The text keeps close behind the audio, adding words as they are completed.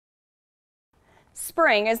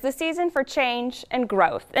Spring is the season for change and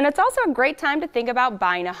growth, and it's also a great time to think about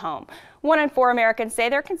buying a home. 1 in 4 Americans say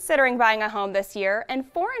they're considering buying a home this year, and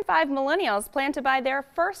 4 in 5 millennials plan to buy their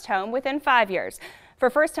first home within 5 years. For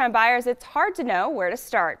first-time buyers, it's hard to know where to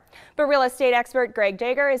start. But real estate expert Greg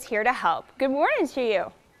Jager is here to help. Good morning to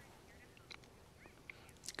you.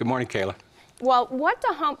 Good morning, Kayla. Well, what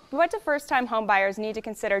do first-time home buyers need to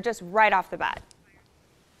consider just right off the bat?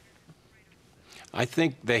 I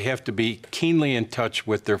think they have to be keenly in touch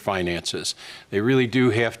with their finances. They really do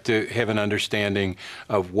have to have an understanding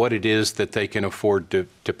of what it is that they can afford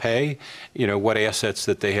to pay, what assets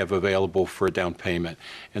that they have available for a down payment.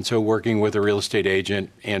 And so working with a real estate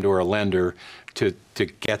agent and or a lender to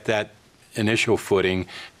get that initial footing,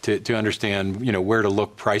 to understand, where to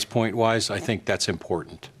look price point wise, I think that's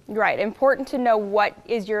important. Right, important to know what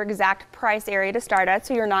is your exact price area to start at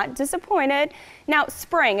so you're not disappointed. Now,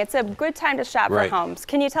 spring, it's a good time to shop for homes.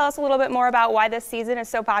 Can you tell us a little bit more about why this season is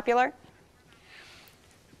so popular?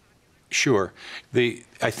 Sure.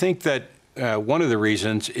 I think that one of the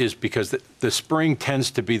reasons is because the spring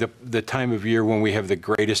tends to be the time of year when we have the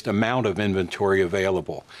greatest amount of inventory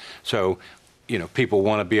available. So, people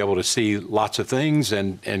want to be able to see lots of things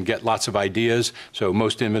and get lots of ideas. So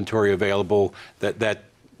most inventory available,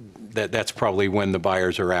 that's probably when the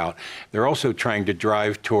buyers are out. They're also trying to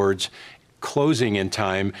drive towards closing in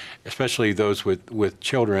time, especially those with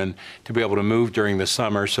children, to be able to move during the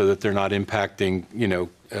summer so that they're not impacting,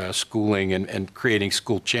 schooling and creating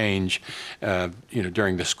school change,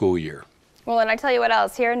 during the school year. Well, and I tell you what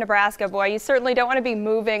else, here in Nebraska, boy, you certainly don't want to be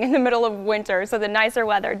moving in the middle of winter, so the nicer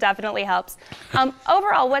weather definitely helps.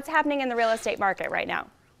 Overall, what's happening in the real estate market right now?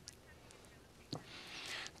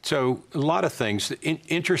 So a lot of things.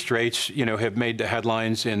 Interest rates, have made the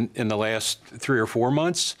headlines in the last 3 or 4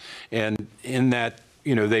 months, and in that,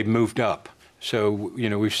 they've moved up. So,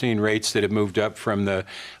 we've seen rates that have moved up from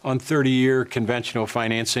on 30-year conventional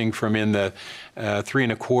financing from in the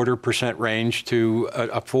 3.25% range to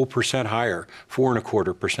a full percent higher,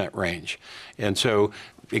 4.25% range. And so,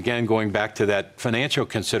 again, going back to that financial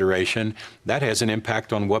consideration, that has an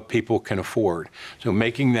impact on what people can afford. So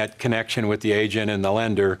making that connection with the agent and the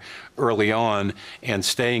lender early on and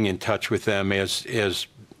staying in touch with them as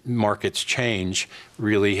markets change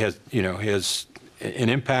really has an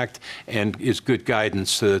impact and is good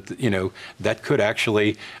guidance so that, that could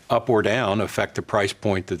actually up or down affect the price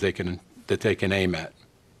point that they can aim at.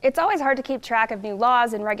 It's always hard to keep track of new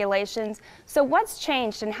laws and regulations. So what's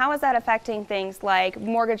changed and how is that affecting things like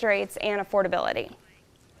mortgage rates and affordability?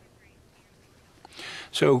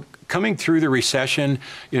 So coming through the recession,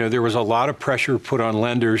 there was a lot of pressure put on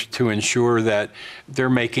lenders to ensure that they're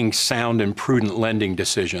making sound and prudent lending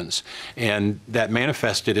decisions. And that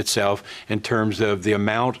manifested itself in terms of the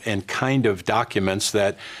amount and kind of documents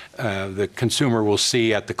that the consumer will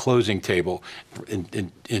see at the closing table.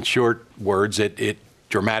 In short words, it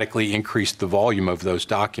dramatically increased the volume of those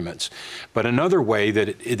documents. But another way that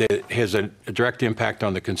it has a direct impact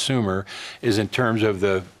on the consumer is in terms of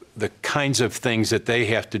the kinds of things that they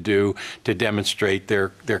have to do to demonstrate their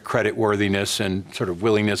credit worthiness and sort of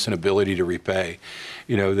willingness and ability to repay.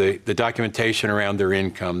 The documentation around their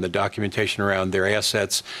income, the documentation around their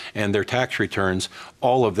assets and their tax returns,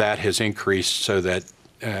 all of that has increased so that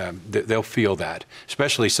they'll feel that,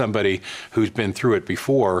 especially somebody who's been through it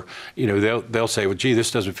before. They'll say, well, gee,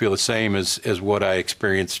 this doesn't feel the same as what I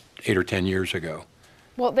experienced 8 or 10 years ago.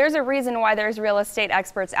 Well, there's a reason why there's real estate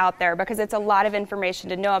experts out there, because it's a lot of information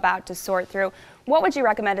to know about, to sort through. What would you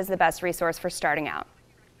recommend as the best resource for starting out?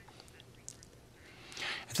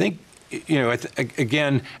 I think,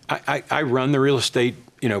 again, I run the real estate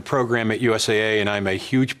program at USAA, and I'm a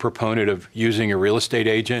huge proponent of using a real estate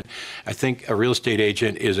agent. I think a real estate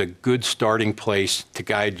agent is a good starting place to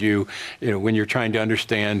guide you, when you're trying to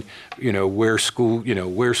understand, where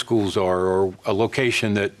schools are, or a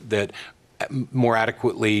location that more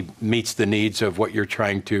adequately meets the needs of what you're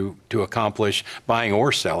trying to accomplish, buying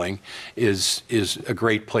or selling, is a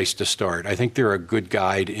great place to start. I think they're a good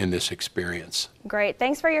guide in this experience. Great.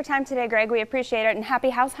 Thanks for your time today, Greg. We appreciate it, and happy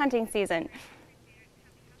house hunting season.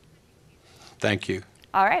 Thank you.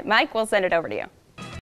 All right, Mike, we'll send it over to you.